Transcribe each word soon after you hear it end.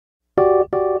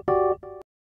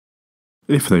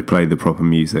If they play the proper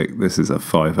music, this is a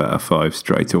 5 out of 5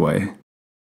 straight away.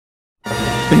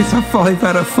 It's a 5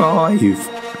 out of 5!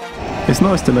 It's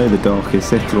nice to know the darkest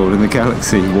Sith Lord in the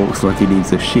galaxy walks like he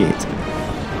needs a shit.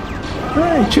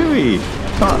 Hey, Chewie!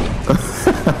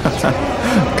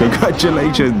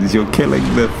 Congratulations, you're killing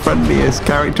the friendliest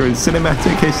character in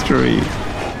cinematic history!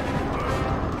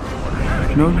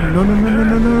 No, no, no, no, no,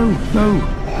 no, no, no,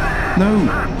 no!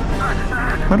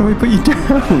 How do I put you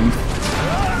down?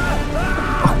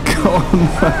 Oh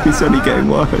no, it's only getting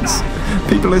worse.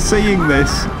 People are seeing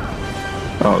this.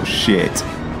 Oh shit.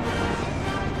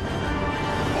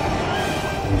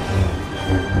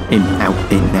 In,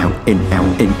 out, in, out, in,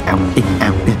 out, in, out, in,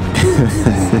 out.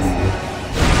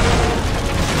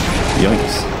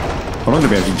 Yikes. I'm not going to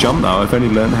be able to jump now. I've only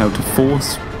learned how to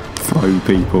force throw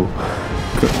people.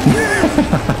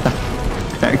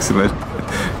 Excellent.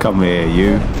 Come here,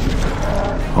 you.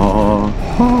 Oh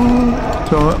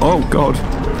god.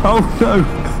 Oh no!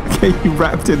 Get you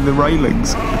wrapped in the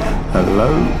railings.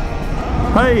 Hello?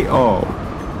 Hey! Oh.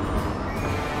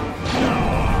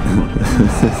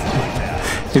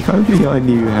 If only I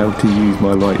knew how to use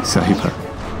my lightsaber.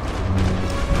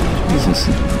 Jesus.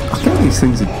 I think these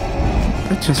things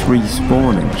are just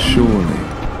respawning, surely.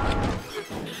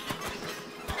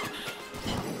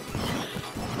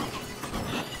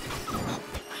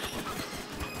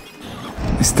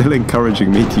 It's still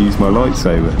encouraging me to use my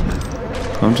lightsaber.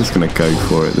 I'm just gonna go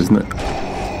for it, isn't it?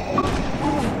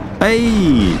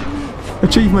 Hey!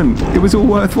 Achievement! It was all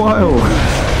worthwhile!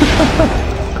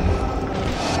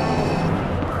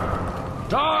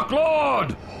 Dark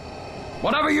Lord!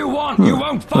 Whatever you want, you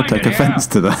won't find it. I'll take offense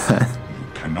to that.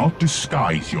 You cannot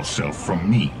disguise yourself from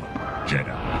me,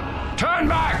 Jedi. Turn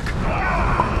back!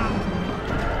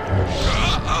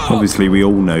 Obviously, we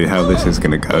all know how this is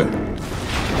gonna go.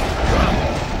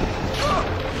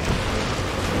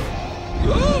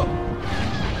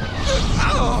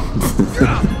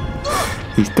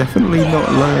 He's definitely not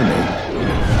learning.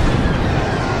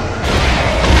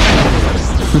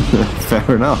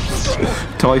 Fair enough.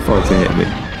 TIE fighter hit me.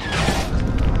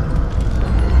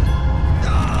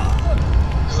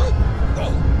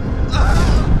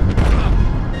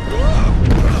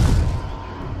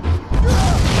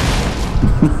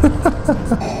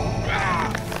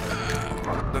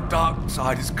 The dark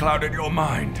side has clouded your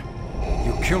mind.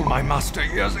 You killed my master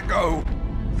years ago.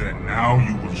 Then now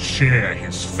you will share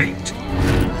his fate.